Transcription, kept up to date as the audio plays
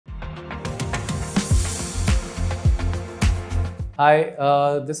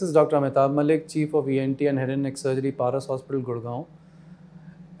Hi, this is Dr. Amitabh Malik, Chief of ENT and Head and Neck Surgery, Paras Hospitals Gurugram.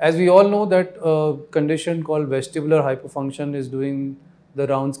 As we all know that a condition called vestibular hypofunction is doing the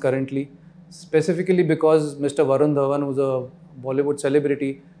rounds currently, specifically because Mr. Varun Dhawan, who's a Bollywood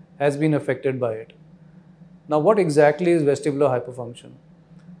celebrity, has been affected by it. Now, what exactly is vestibular hypofunction?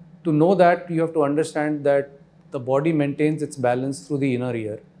 To know that, you have to understand that the body maintains its balance through the inner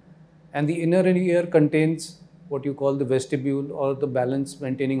ear, and the inner ear contains what you call the vestibule or the balance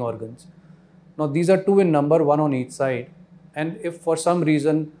maintaining organs. Now these are two in number, one on each side, and if for some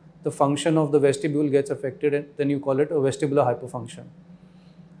reason the function of the vestibule gets affected, then you call it a vestibular hypofunction.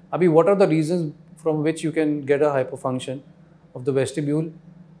 Abhi, what are the reasons from which you can get a hypofunction of the vestibule?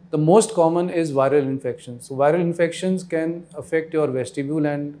 The most common is viral infections. So viral infections can affect your vestibule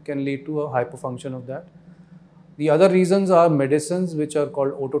and can lead to a hypofunction of that. The other reasons are medicines which are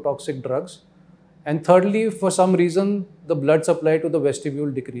called ototoxic drugs. And thirdly, for some reason, the blood supply to the vestibule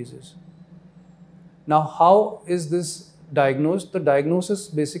decreases. Now, how is this diagnosed? The diagnosis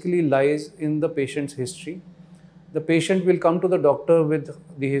basically lies in the patient's history. The patient will come to the doctor with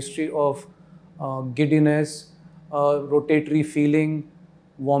the history of giddiness, rotatory feeling,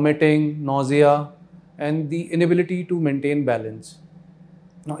 vomiting, nausea, and the inability to maintain balance.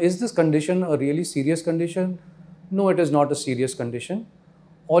 Now, is this condition a really serious condition? No, it is not a serious condition.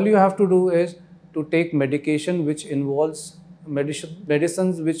 All you have to do is to take medication which involves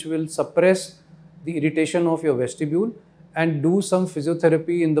medicines which will suppress the irritation of your vestibule and do some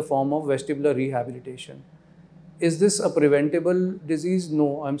physiotherapy in the form of vestibular rehabilitation. Is this a preventable disease?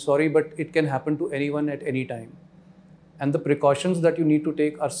 No, I'm sorry, but it can happen to anyone at any time. And the precautions that you need to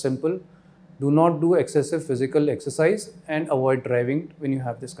take are simple. Do not do excessive physical exercise and avoid driving when you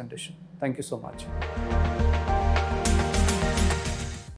have this condition. Thank you so much.